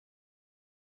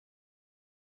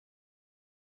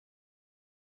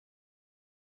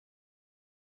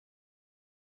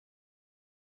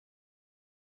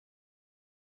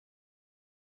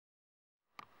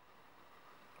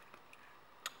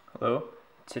Hello,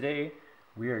 today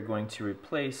we are going to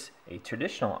replace a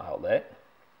traditional outlet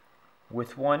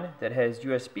with one that has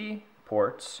USB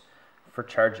ports for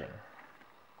charging.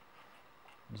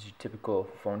 This is your typical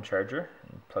phone charger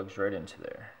and plugs right into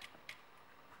there.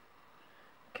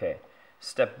 Okay,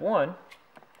 step one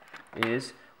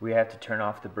is we have to turn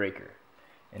off the breaker.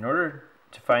 In order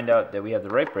to find out that we have the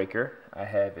right breaker, I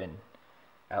have an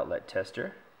outlet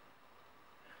tester.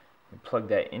 We plug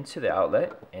that into the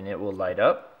outlet and it will light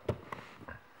up.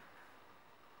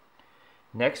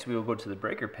 Next, we will go to the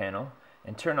breaker panel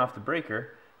and turn off the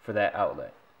breaker for that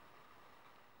outlet.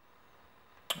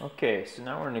 Okay, so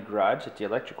now we're in the garage at the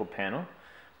electrical panel.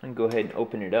 I'm going to go ahead and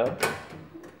open it up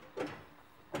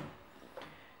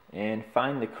and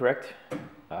find the correct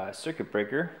circuit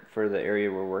breaker for the area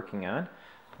we're working on.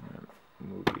 I'm going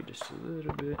to move you just a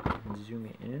little bit and zoom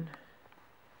it in.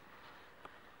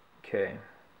 Okay,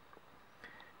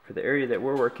 for the area that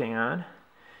we're working on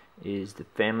is the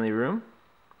family room,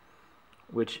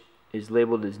 which is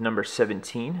labeled as number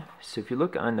 17. So if you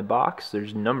look on the box,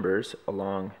 there's numbers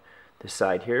along the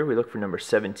side here. We look for number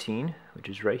 17, which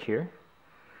is right here.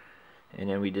 And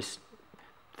then we just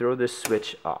throw this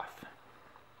switch off.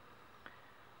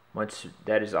 Once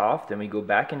that is off, then we go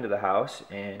back into the house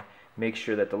and make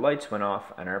sure that the lights went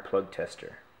off on our plug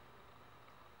tester.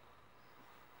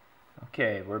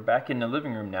 Okay, we're back in the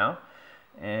living room now,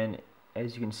 and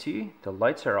as you can see, the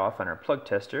lights are off on our plug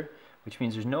tester, which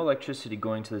means there's no electricity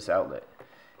going to this outlet.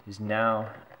 It is now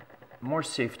more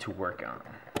safe to work on.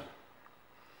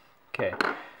 Okay,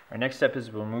 our next step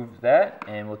is we'll remove that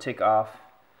and we'll take off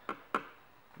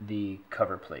the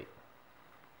cover plate.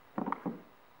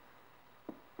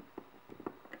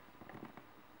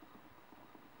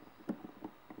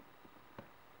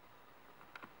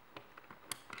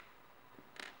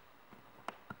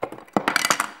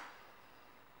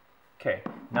 Okay,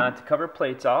 now that the cover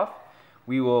plate's off,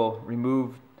 we will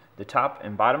remove the top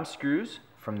and bottom screws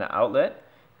from the outlet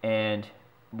and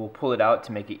we'll pull it out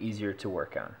to make it easier to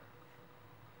work on.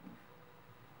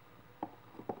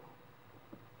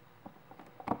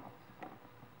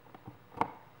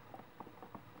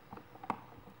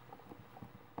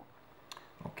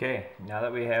 Okay, now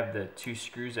that we have the two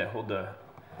screws that hold the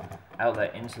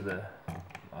outlet into the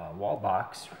wall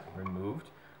box removed,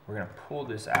 we're going to pull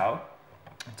this out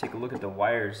and take a look at the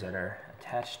wires that are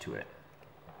attached to it.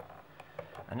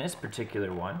 On this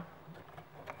particular one,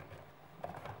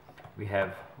 we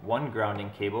have one grounding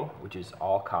cable, which is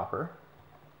all copper,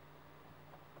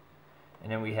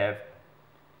 and then we have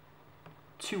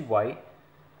two white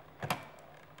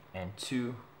and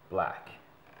two black.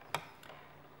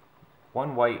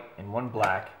 One white and one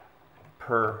black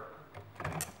per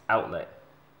outlet.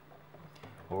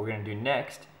 What we're going to do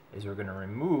next is we're going to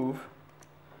remove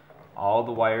all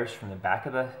the wires from the back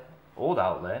of the old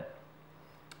outlet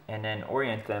and then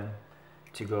orient them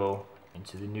to go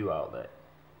into the new outlet.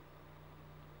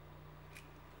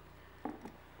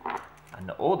 On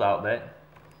the old outlet,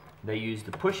 they use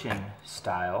the push-in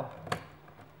style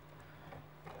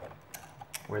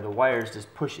where the wires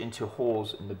just push into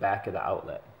holes in the back of the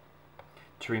outlet.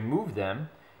 To remove them,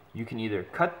 you can either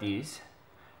cut these,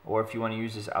 or if you want to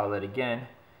use this outlet again,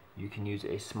 you can use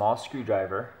a small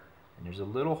screwdriver, and there's a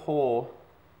little hole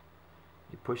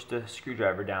you push the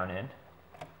screwdriver down in,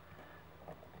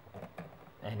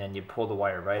 and then you pull the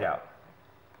wire right out.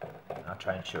 I'll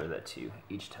try and show that to you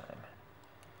each time.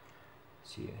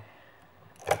 See,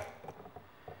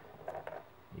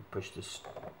 you push the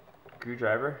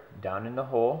screwdriver down in the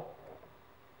hole,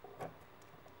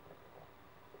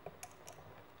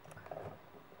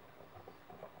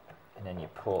 and then you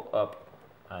pull up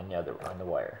on the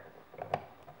wire.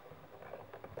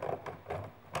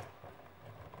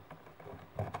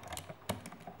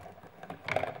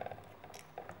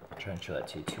 I'll try and show that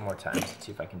to you two more times. Let's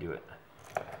see if I can do it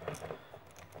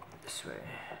this way,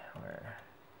 where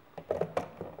you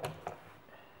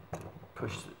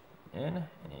push it in and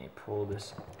then you pull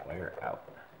this wire out.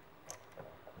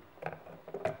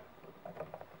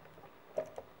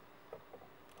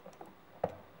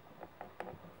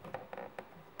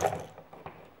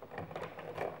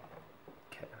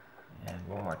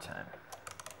 One more time.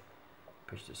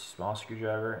 Push this small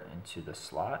screwdriver into the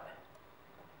slot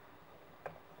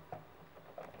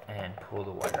and pull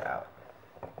the wire out.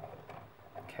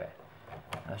 Okay,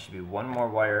 now there should be one more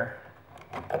wire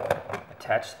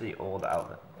attached to the old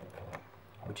outlet,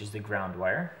 which is the ground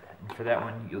wire, and for that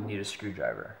one you'll need a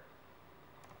screwdriver.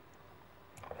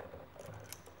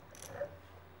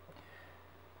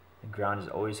 The ground is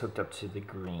always hooked up to the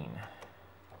green.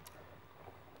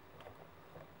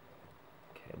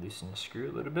 Loosen the screw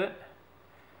a little bit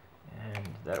and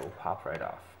that will pop right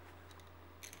off.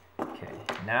 Okay,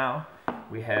 now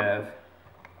we have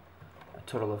a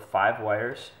total of 5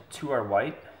 wires. 2 are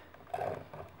white,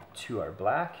 2 are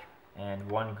black, and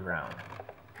 1 ground.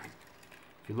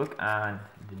 If you look on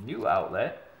the new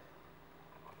outlet,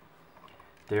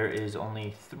 there is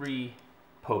only 3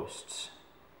 posts.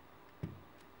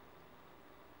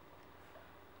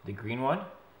 The green one,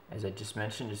 as I just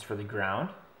mentioned, is for the ground.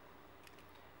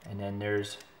 And then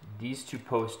there's these 2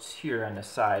 posts here on the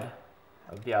side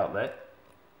of the outlet.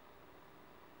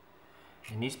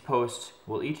 And these posts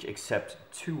will each accept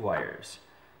 2 wires.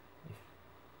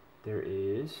 There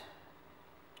is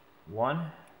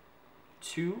 1,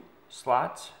 2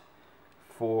 slots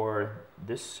for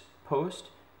this post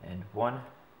and 1,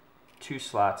 2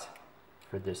 slots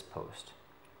for this post.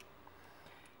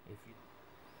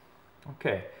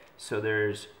 Okay, so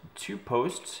there's 2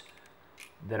 posts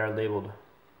that are labeled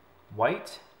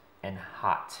white and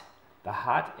hot. The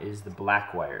hot is the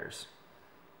black wires.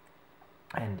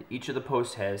 And each of the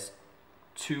posts has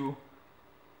 2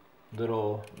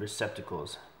 little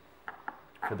receptacles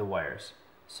for the wires.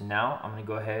 So now I'm going to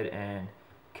go ahead and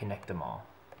connect them all.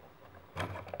 I'm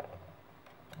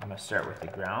going to start with the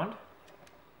ground.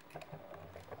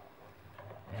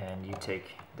 And you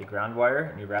take the ground wire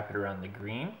and you wrap it around the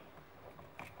green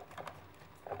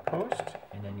post,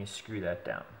 and then you screw that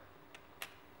down.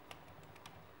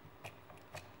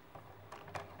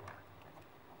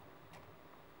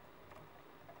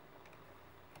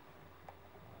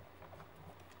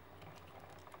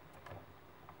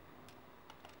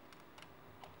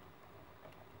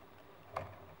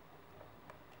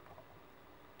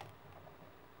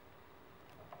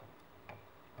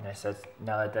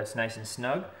 Now that that's nice and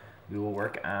snug, we will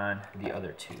work on the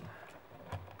other 2.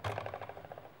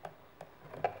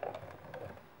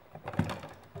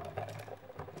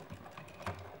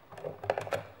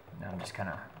 Now I'm just kind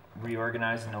of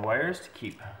reorganizing the wires to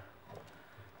keep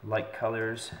light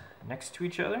colors next to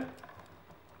each other.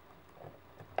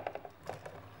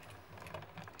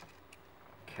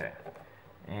 Okay,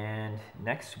 and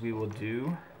next we will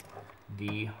do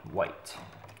the white,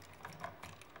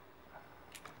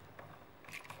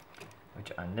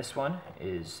 which on this one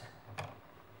is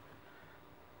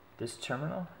this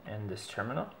terminal and this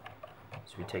terminal.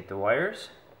 So we take the wires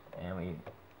and we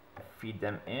feed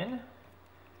them in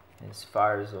as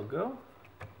far as they'll go,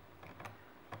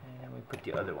 and then we put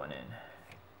the other one in.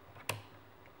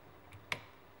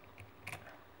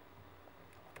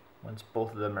 Once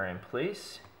both of them are in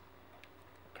place,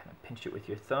 kind of pinch it with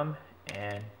your thumb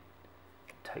and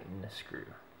tighten the screw.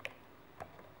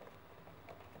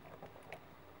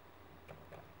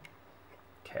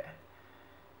 Okay,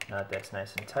 now that that's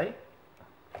nice and tight,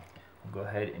 we'll go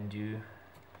ahead and do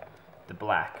the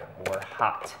black, or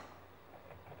hot.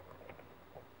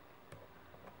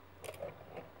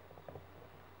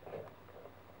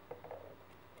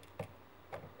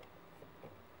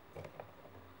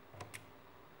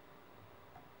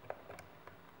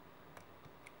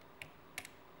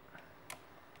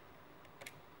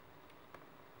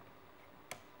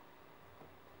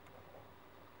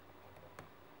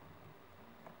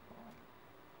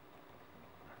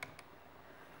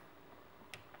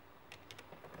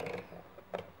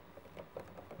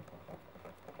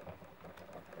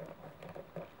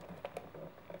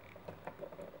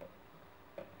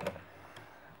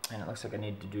 And it looks like I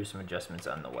need to do some adjustments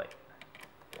on the white.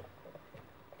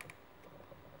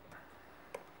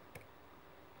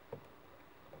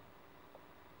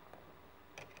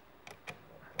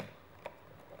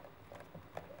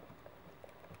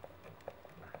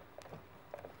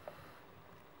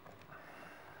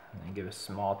 And then give a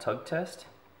small tug test.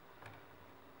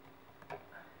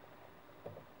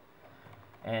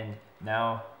 And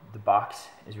now the box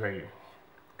is ready.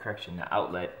 Correction, the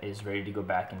outlet is ready to go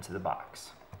back into the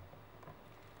box.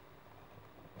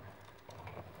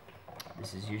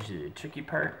 This is usually the tricky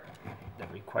part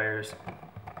that requires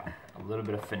a little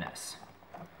bit of finesse.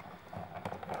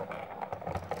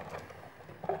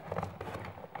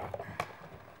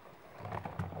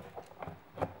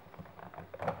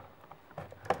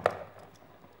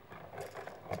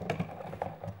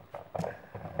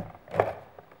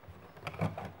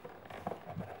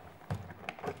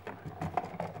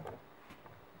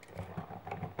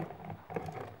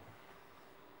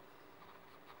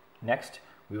 Next,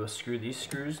 we will screw these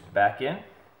screws back in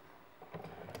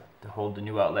to hold the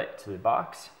new outlet to the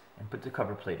box and put the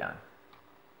cover plate on.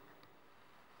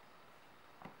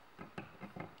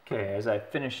 Okay, as I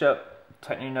finish up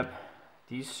tightening up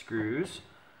these screws,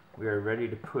 we are ready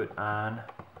to put on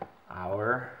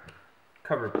our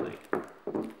cover plate.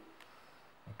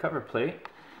 The cover plate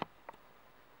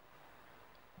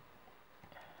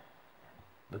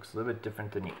Looks a little bit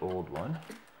different than the old one.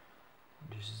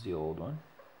 This is the old one,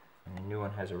 and the new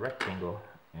one has a rectangle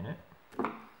in it.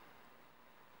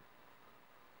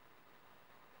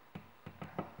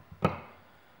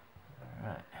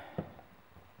 Alright.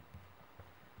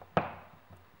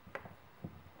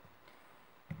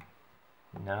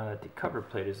 Now that the cover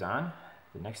plate is on,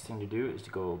 the next thing to do is to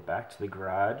go back to the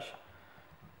garage,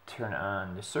 turn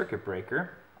on the circuit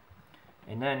breaker,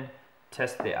 and then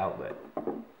test the outlet,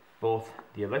 both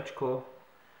the electrical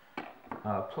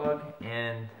plug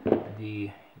and the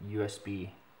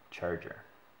USB charger.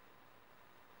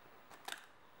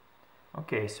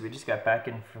 Okay, so we just got back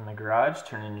in from the garage,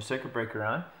 turning the circuit breaker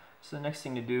on. So the next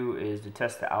thing to do is to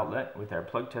test the outlet with our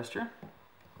plug tester.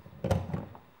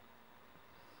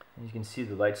 And you can see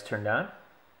the lights turned on.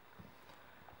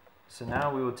 So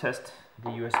now we will test the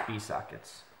USB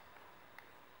sockets.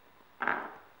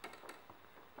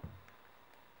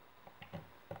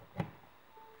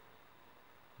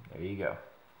 There you go.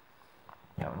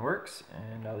 That one works,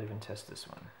 and I'll even test this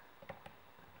one.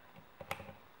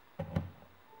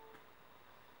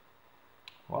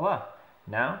 Voila!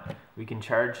 Now we can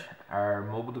charge our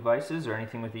mobile devices or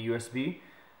anything with a USB,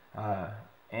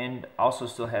 and also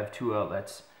still have 2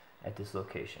 outlets at this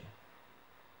location.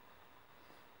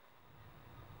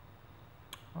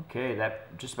 Okay,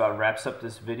 that just about wraps up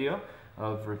this video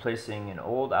of replacing an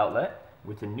old outlet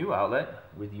with a new outlet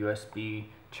with USB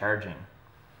charging.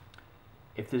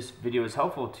 If this video is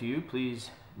helpful to you, please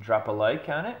drop a like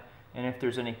on it, and if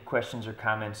there's any questions or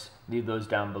comments, leave those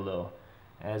down below.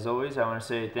 As always, I want to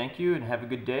say thank you and have a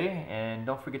good day, and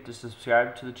don't forget to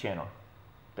subscribe to the channel.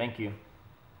 Thank you.